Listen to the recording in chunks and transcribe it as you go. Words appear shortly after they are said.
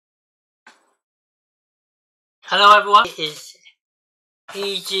Hello everyone, it is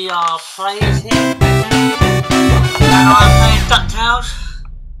EGR Plays here, and I'm playing Ducktales.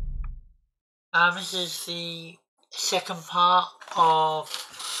 This is the second part of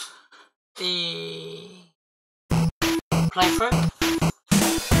the playthrough,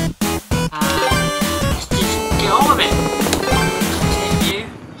 and let's just get on with it. Continue.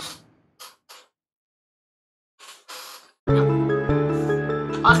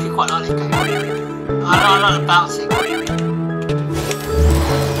 Yep. I actually quite like this game. I like the bouncing.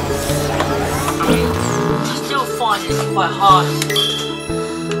 I still find it's quite hard.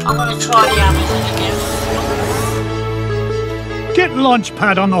 I'm going to try the Amazon again. Get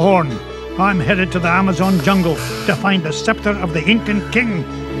Launchpad on the horn. I'm headed to the Amazon jungle to find the scepter of the Incan king.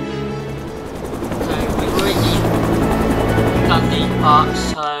 So we've already done these parts,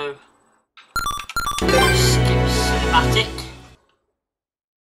 so skip cinematic.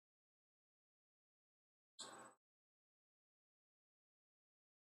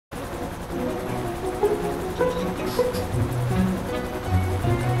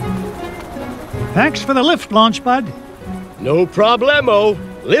 Thanks for the lift, Launchpad. No problemo.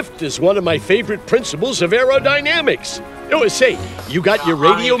 Lift is one of my favorite principles of aerodynamics. Oh, say, you got your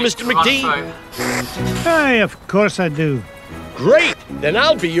radio, Mr. McD? Aye, of course I do. Great! Then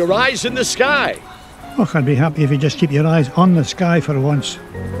I'll be your eyes in the sky. Oh, I'd be happy if you just keep your eyes on the sky for once.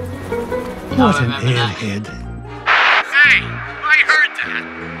 What an airhead. Hey, I heard that.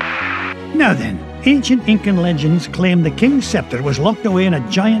 Now then, ancient Incan legends claim the king's scepter was locked away in a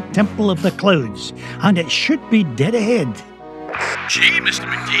giant temple of the clouds, and it should be dead ahead. Gee, Mr.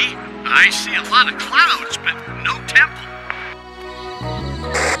 McD, I see a lot of clouds, but no temple.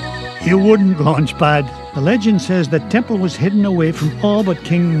 You wouldn't, Launchpad. The legend says the temple was hidden away from all but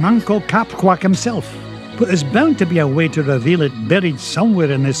King Manco Capquack himself. But there's bound to be a way to reveal it buried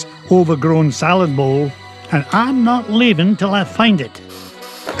somewhere in this overgrown salad bowl, and I'm not leaving till I find it.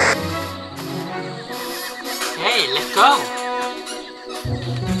 Hey, let's go!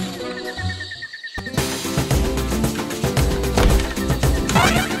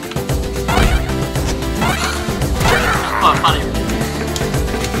 Oh, funny.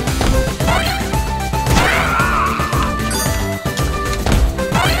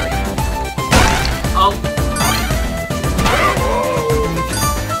 Oh.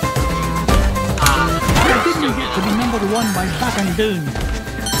 I didn't get to be number one by back and down.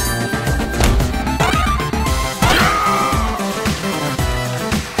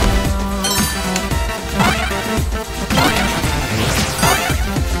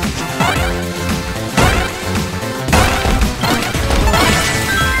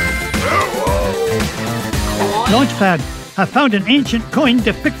 Launchpad, I found an ancient coin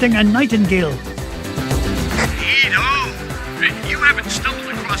depicting a nightingale. Neato! You haven't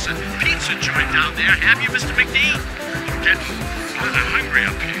stumbled across a pizza joint down there, have you, Mr. McD? I'm getting kind of hungry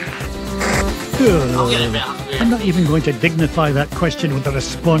up here. I'll get a bit hungry. I'm not even going to dignify that question with a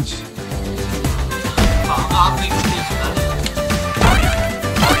response. I'll make pizza though.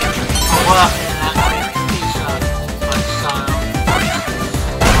 I'll work in that pizza style.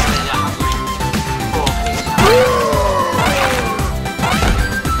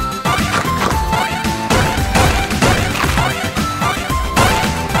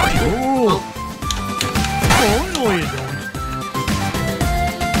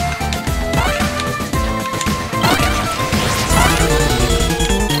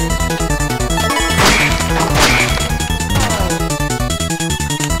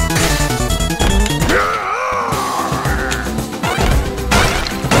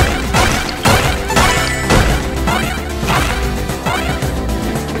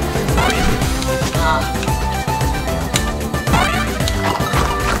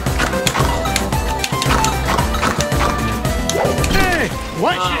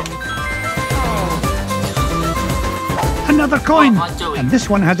 Another coin, and this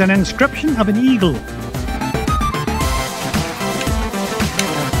one has an inscription of an eagle.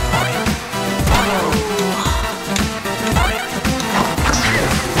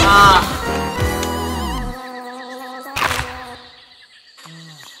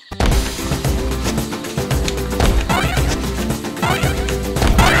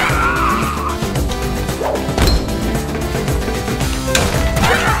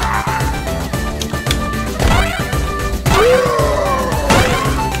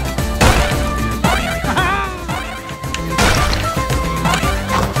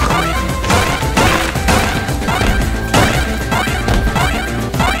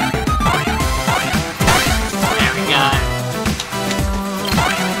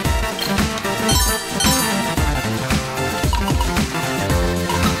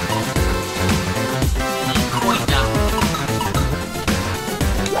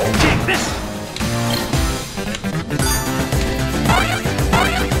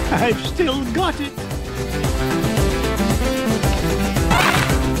 got it!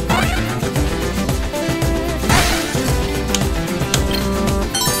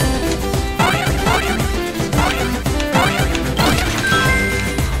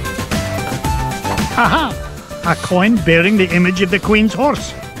 Aha! A coin bearing the image of the Queen's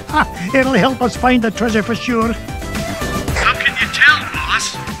horse. It'll help us find the treasure for sure. How can you tell,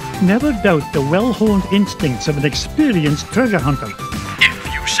 boss? Never doubt the well-honed instincts of an experienced treasure hunter.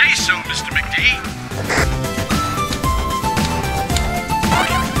 If you say so, Mr. McD.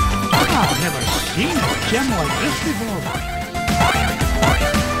 I've never seen a gem like this before.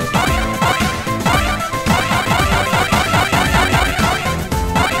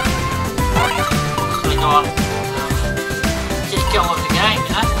 Just get on with the game,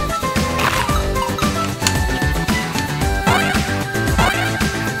 you know?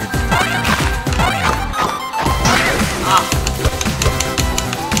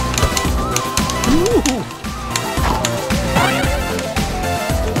 Ooh.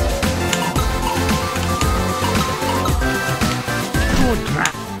 Good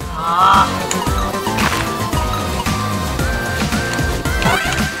crap.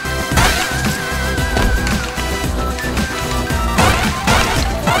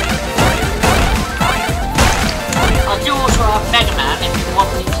 I do also have Mega Man if you want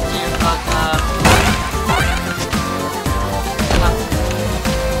me to do like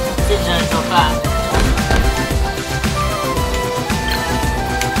videos of that.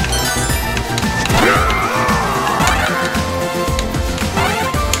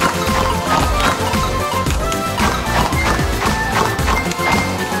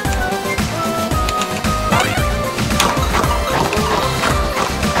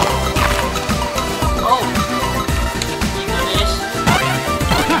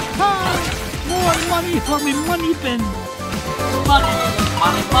 More money for me money bin. Money,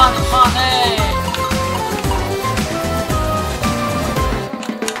 money, money, money.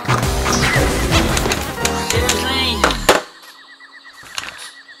 Seriously?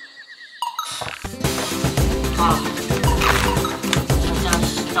 Just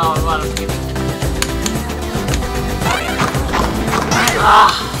start running.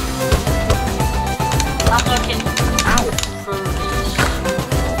 I'm gonna get through these.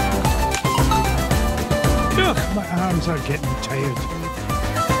 Ugh, my arms are getting tired.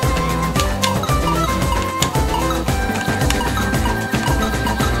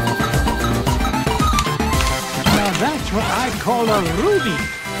 Now that's what I call a ruby.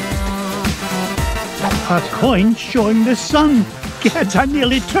 A coin showing the sun. Gads, I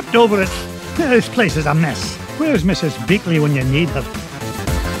nearly tripped over it. This place is a mess. Where's Mrs. Beakley when you need her?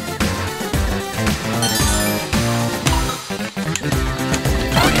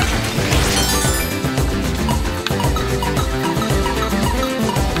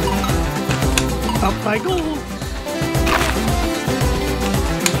 Up I go.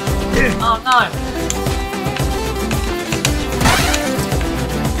 Oh no!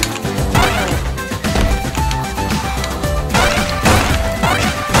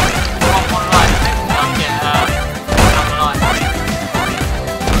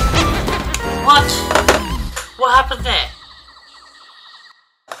 What? What happened there?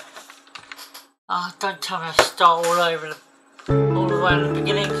 Oh, don't tell me I start all the way at the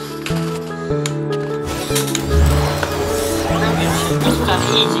beginning. Maybe I should just done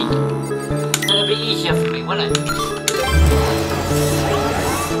easy. Then it'll be easier for me, won't it?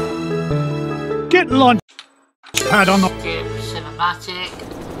 Get launch pad on the Skip cinematic.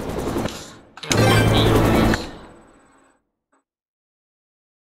 Yeah, we don't need all this.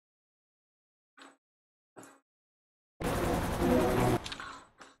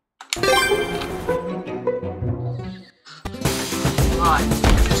 Right,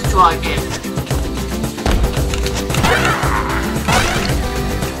 let's try again.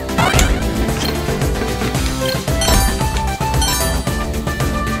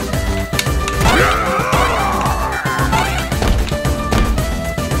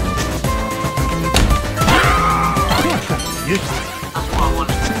 That's what I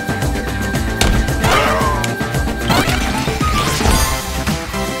wanted.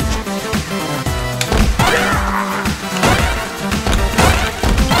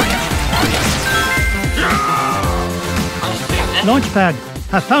 Launchpad.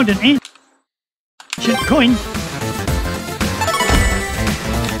 I found an ancient coin.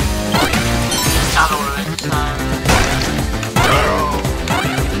 Done all of it, so...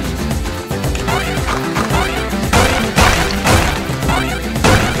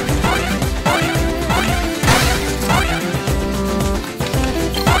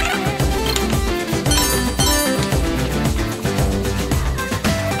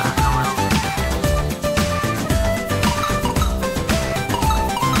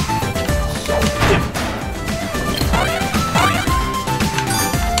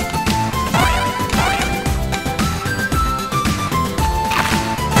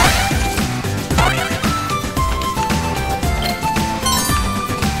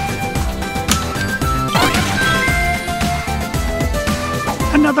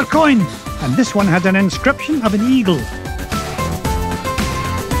 Another coin, and this one had an inscription of an eagle.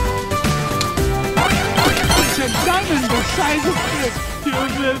 It's a diamond the size of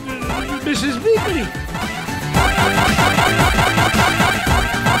Mrs. Weekly.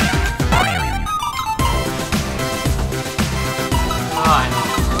 Right.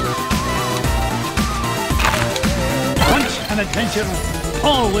 Once an adventurer,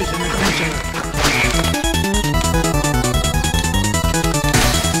 always an adventurer.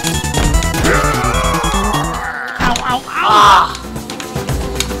 Ow, ow, ow! Ah!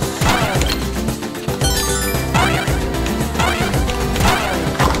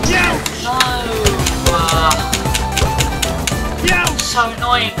 No! So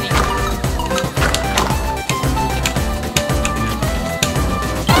annoying.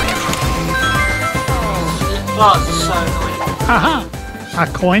 Was so annoying. Aha! A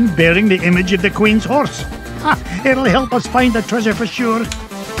coin bearing the image of the Queen's horse. Ha! It'll help us find the treasure for sure.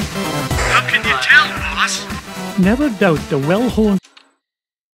 How can you tell, boss? Never doubt the well-honed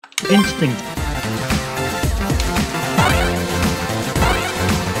instinct.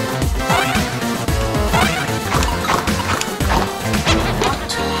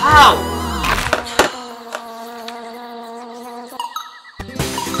 How?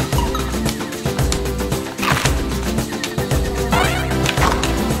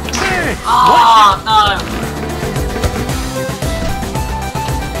 Oh no!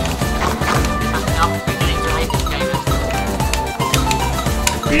 I'm beginning to hate this game.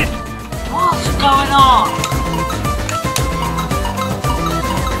 What's going on?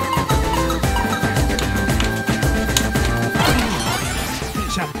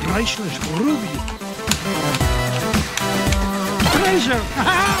 It's a priceless ruby. Treasure!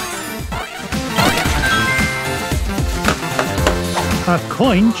 A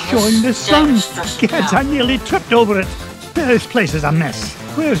coin showing the sun. Kids, I nearly tripped over it. This place is a mess.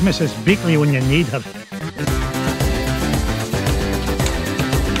 Where's Mrs. Beakley when you need her?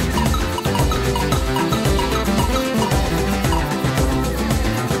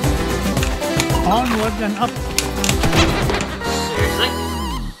 Onward and up. Seriously?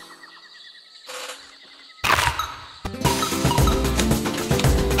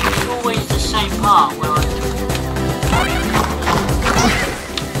 It's always the same part where I...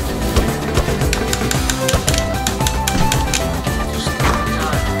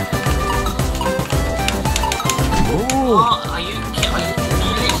 What? Are you literally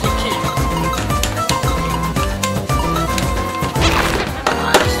kidding?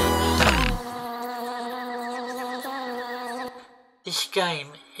 This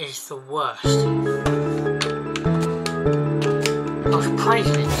game is the worst. I was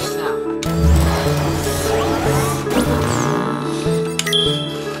praising it just now.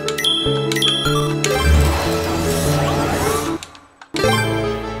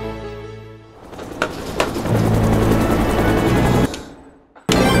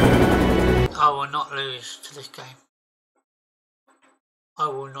 I will not lose to this game. I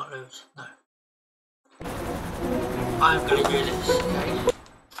will not lose, no. I'm gonna do this, okay?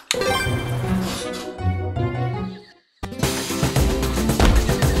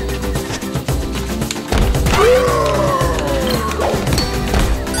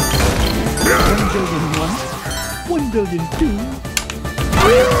 One building two.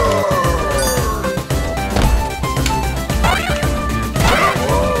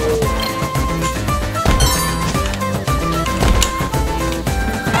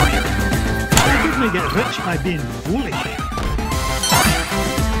 Get rich by being foolish.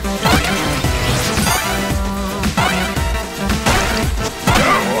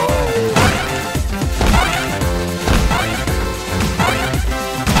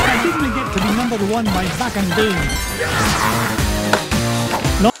 I didn't get to be number one by backing down.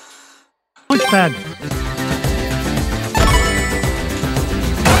 Launchpad.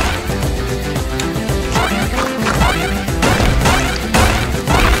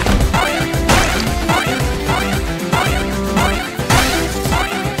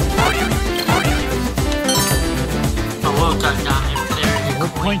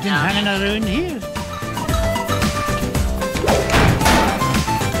 Point in hanging around here.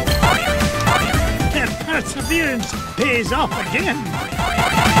 Their perseverance pays off again.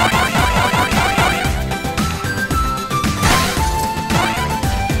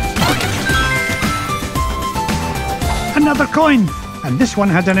 Another coin, and this one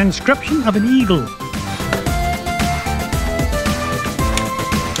had an inscription of an eagle.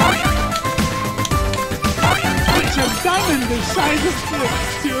 It's a diamond the size of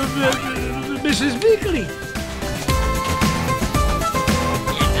Mrs. Weekly.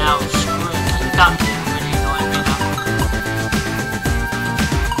 You're now screwed. That really annoying me now.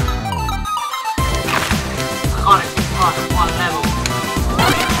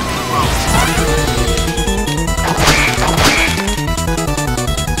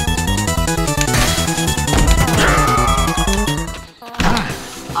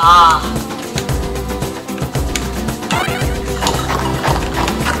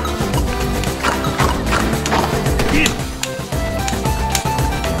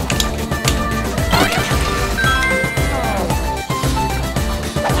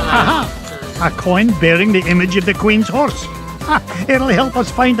 A coin bearing the image of the Queen's horse. Ha, it'll help us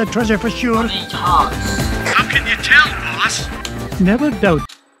find the treasure for sure. Each horse. How can you tell, boss? Never doubt.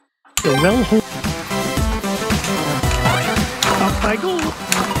 The well hold. Up I go.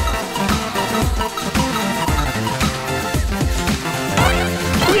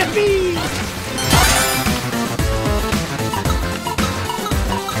 Yippee!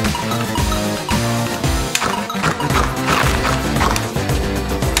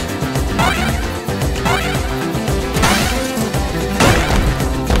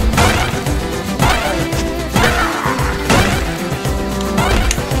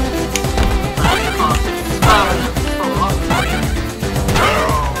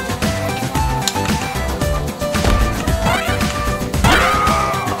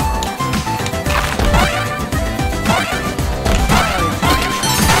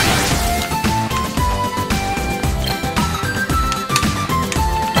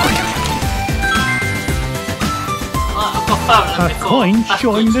 A coin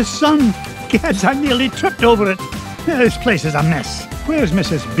showing the sun. Gads, I nearly tripped over it. This place is a mess. Where's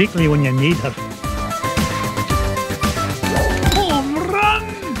Mrs. Beakley when you need her? Home run!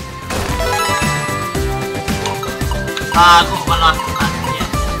 Kung wala yan.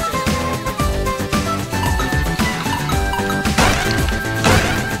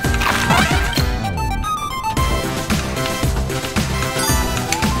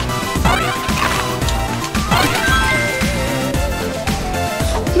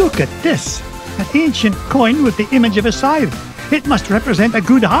 Look at this. An ancient coin with the image of a scythe. It must represent a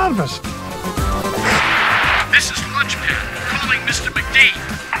good harvest. This is Lunchpad, calling Mr. McD.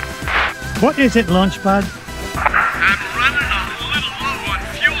 What is it, Launchpad? I'm running a little low on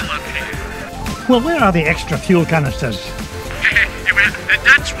fuel up here. Well, where are the extra fuel canisters? Well,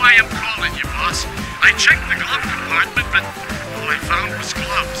 that's why I'm calling you, boss. I checked the glove compartment, but all I found was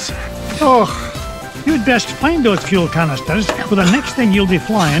gloves. Oh, you'd best find those fuel canisters, for the next thing you'll be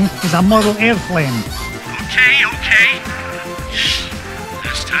flying is a model airplane. Okay.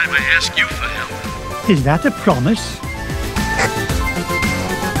 Last time I asked you for help. Is that a promise?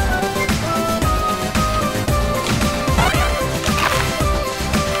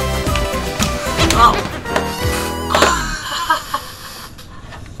 Oh.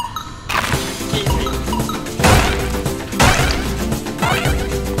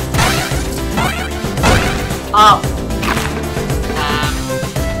 Oh.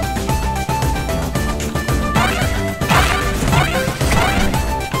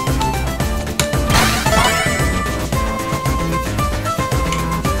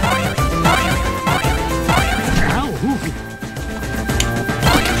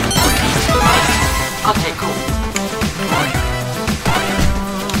 Okay, cool.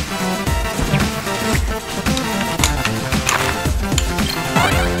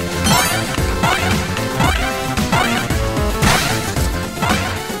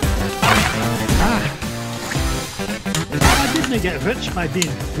 I didn't get rich by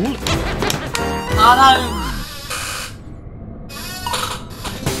being foolish. Oh no.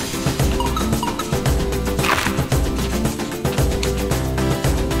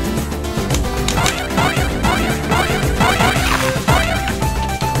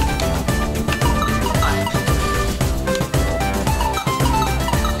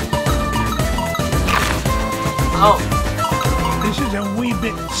 Oh. This is a wee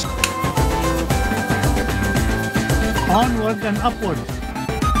bit. Onward and upward.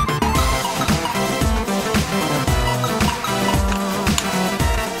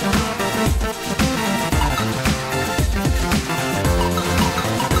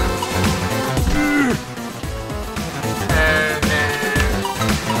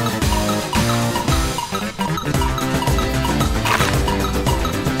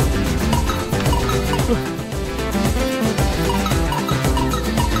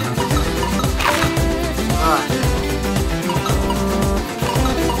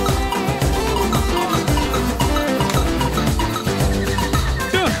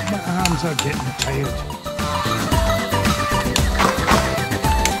 Are getting tired.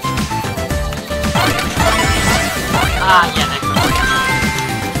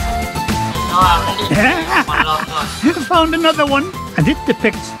 Found another one, and it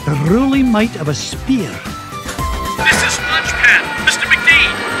depicts the ruling might of a spear. This is Lunchpad, Mr. McD.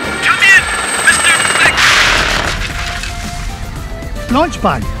 Come in, Mr.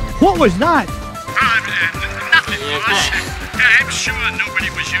 Launchpad, what was that? Nothing, boss. I'm sure nobody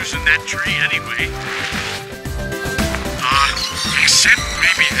was using that tree anyway. Except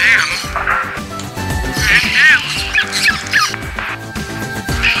maybe them. And them.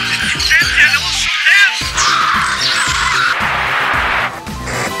 And also them.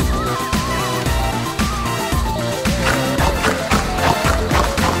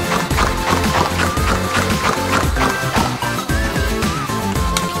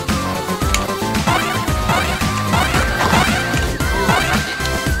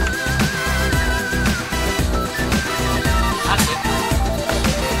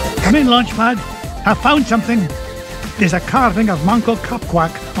 Come in, Launchpad. I found something. There's a carving of Manco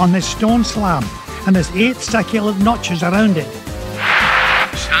Capquack on this stone slab, and there's 8 succulent notches around it.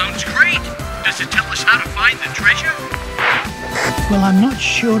 Sounds great. Does it tell us how to find the treasure? Well, I'm not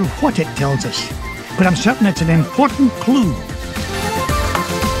sure what it tells us, but I'm certain it's an important clue.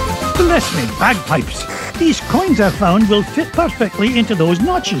 Bless me, bagpipes. These coins I found will fit perfectly into those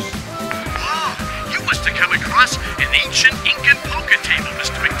notches. Oh, you must have come across an ancient Incan poker table,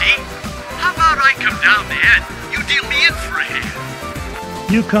 Mr. McD. How about I come down there and you deal me in for a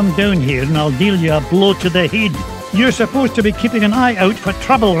hand? You come down here and I'll deal you a blow to the head. You're supposed to be keeping an eye out for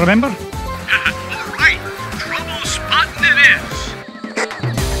trouble, remember? All right, trouble spotting it is.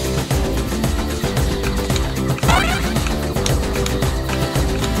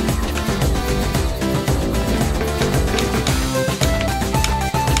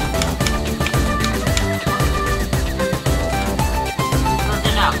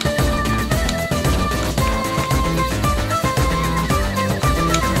 Nothing else.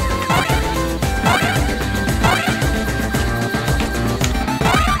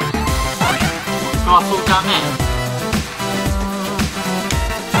 Do I fall down there?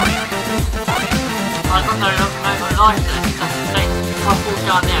 I got no life left. That's the thing. If I fall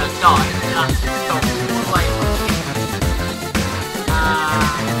down there and die, then I have to stop all the way.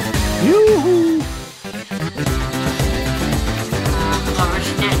 Yoo-hoo! I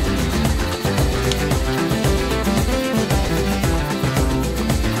risk it.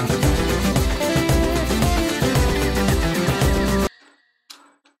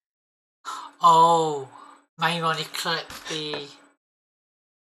 Oh, maybe I need to collect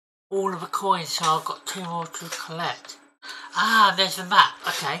all of the coins, so I've got 2 more to collect. Ah, there's the map.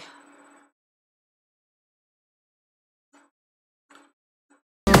 Okay.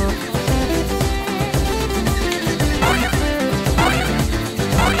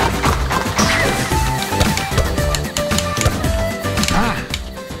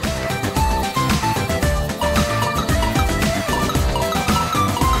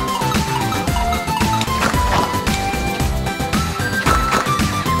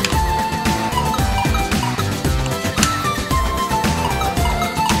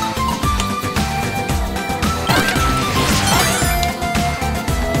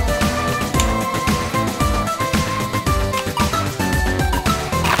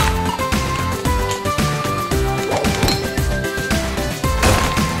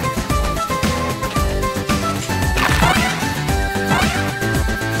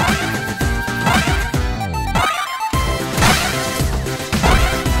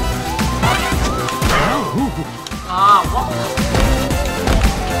 Ah, what?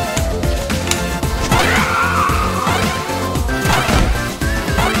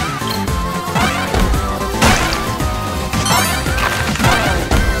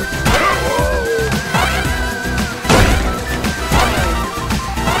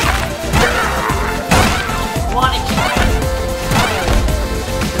 Why did you...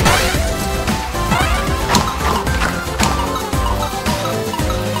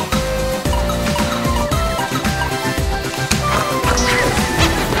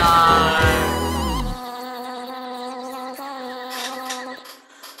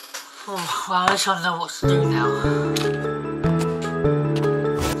 Oh, well, at least I know what to do now.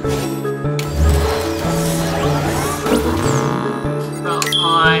 But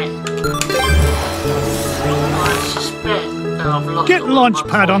I suspect that I've lost. Get all of my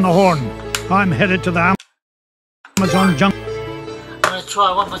Launchpad on the horn. I'm headed to the Amazon jungle. I'm gonna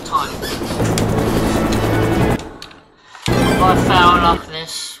try one more time. If I fail like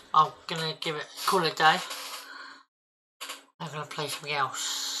this, I'm gonna give it call it a day. I'm gonna play something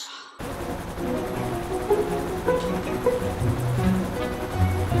else.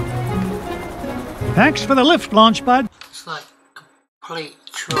 Thanks for the lift, Launchpad. It's like complete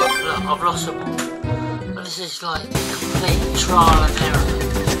trial. Look, I've lost them all. But this is like complete trial and error.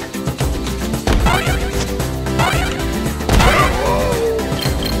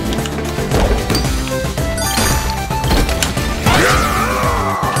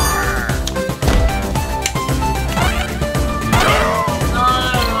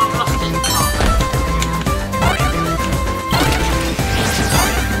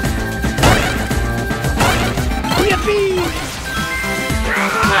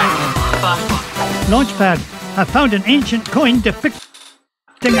 Launchpad, I found an ancient coin depicting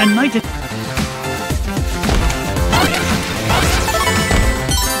a knight.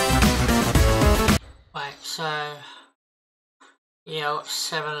 Right, so yeah, I've got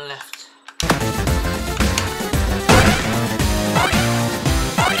 7 left.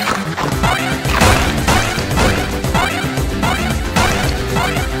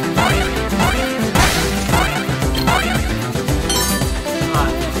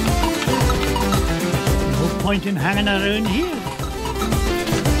 point in hanging around here.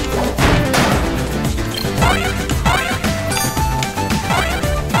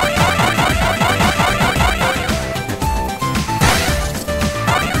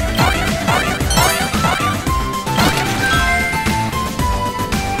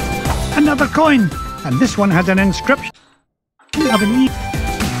 Another coin, and this one has an inscription of an E.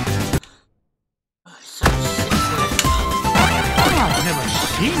 I've never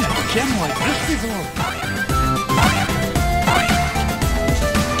seen a gem like this before.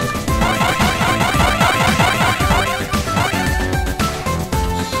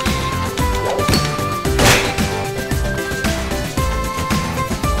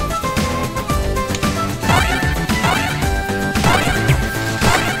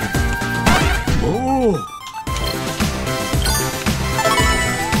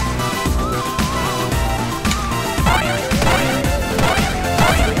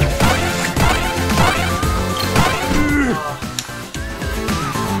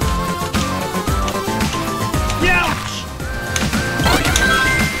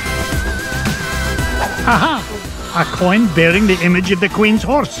 Aha! A coin bearing the image of the Queen's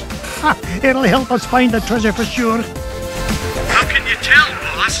horse. Ha! It'll help us find the treasure for sure. How can you tell,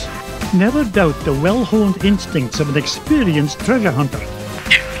 boss? Never doubt the well-honed instincts of an experienced treasure hunter.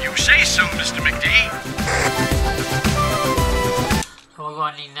 If you say so, Mr. McD. What do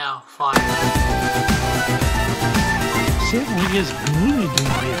I need now? 5. Certainly is gloomy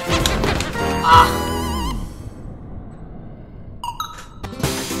down here. Ah!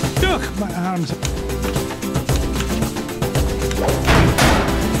 Ugh, my arms.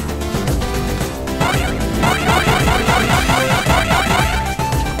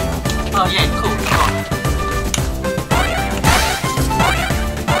 Oh yeah, cool, cool.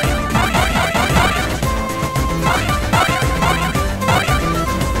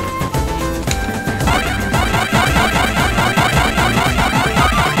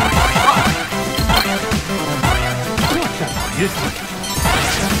 What a beauty.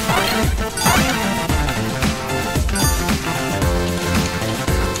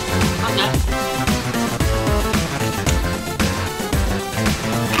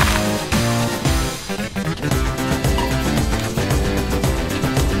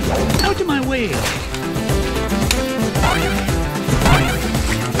 Out of my way!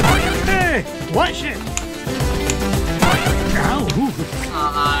 Hey! Watch it! Ow!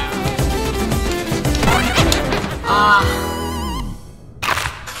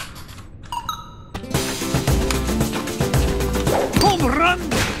 Home run!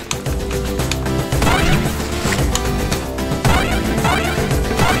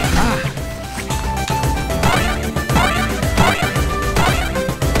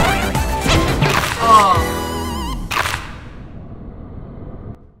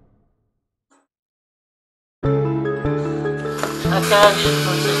 Okay,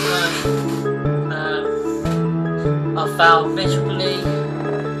 I failed miserably,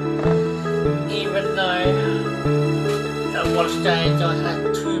 even though at one stage I had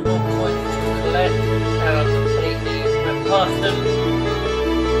 2 more coins to collect and I completely went past them.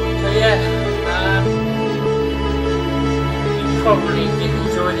 So yeah, you probably did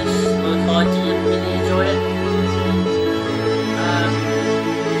enjoy this, like I didn't really enjoy it.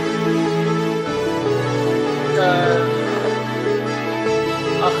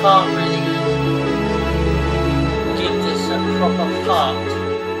 I can't really give this a proper part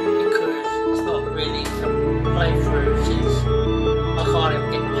because it's not really a playthrough since I can't even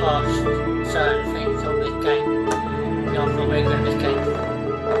get past certain things on this game. You know, I'm not very good at this game.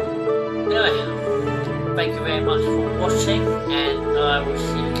 Anyway, thank you very much for watching and I will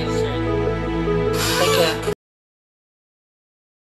see you again soon. Take care.